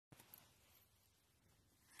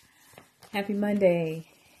Happy Monday.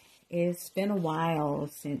 It's been a while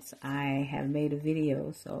since I have made a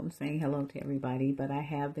video, so I'm saying hello to everybody, but I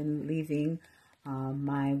have been leaving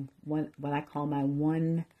what I call my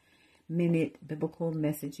 1-minute biblical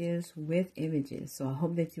messages with images. So I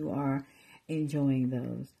hope that you are enjoying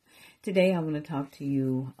those. Today I want to talk to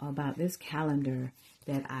you about this calendar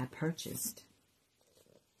that I purchased.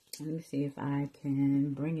 Let me see if I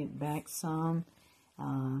can bring it back some.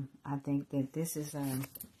 I think that this is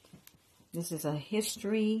a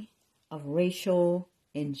history of racial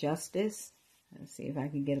injustice. Let's see if I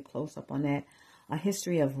can get a close-up on that. A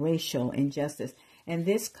history of racial injustice. And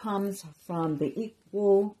this comes from the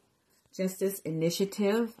Equal Justice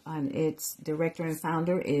Initiative. Its director and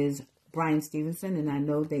founder is Bryan Stevenson. And I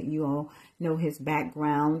know that you all know his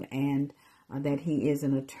background and that he is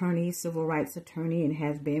an attorney, civil rights attorney, and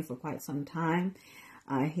has been for quite some time.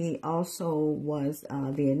 He also was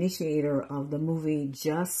the initiator of the movie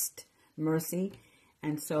Just Mercy.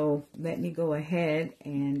 And so let me go ahead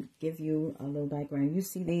and give you a little background. You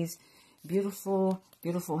see these beautiful,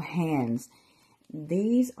 beautiful hands.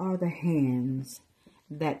 These are the hands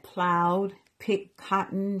that plowed, picked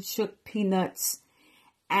cotton, shook peanuts,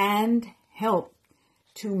 and helped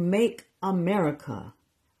to make America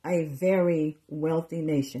a very wealthy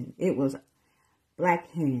nation. It was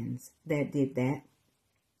black hands that did that.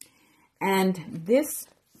 And this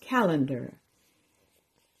calendar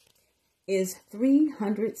is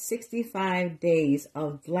 365 days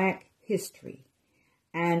of Black history.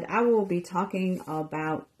 And I will be talking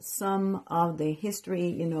about some of the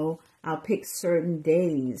history. I'll pick certain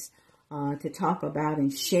days to talk about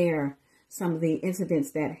and share some of the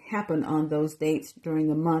incidents that happened on those dates during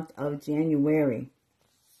the month of January.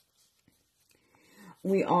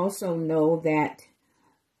 We also know that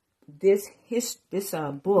this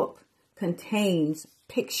book contains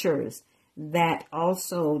pictures that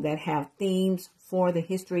have themes for the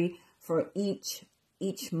history for each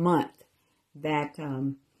month that's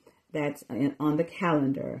on the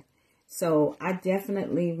calendar. So I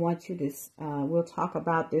definitely want you to, we'll talk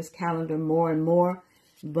about this calendar more and more,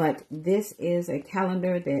 but this is a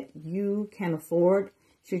calendar that you can afford.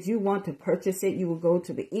 Should you want to purchase it, you will go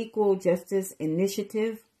to the Equal Justice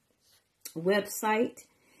Initiative website,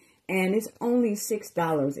 and it's only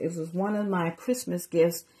 $6. It was one of my Christmas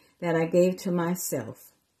gifts that I gave to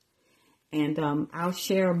myself. And I'll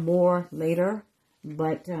share more later,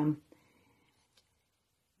 but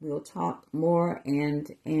we'll talk more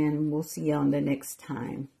and we'll see you on the next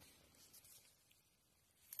time.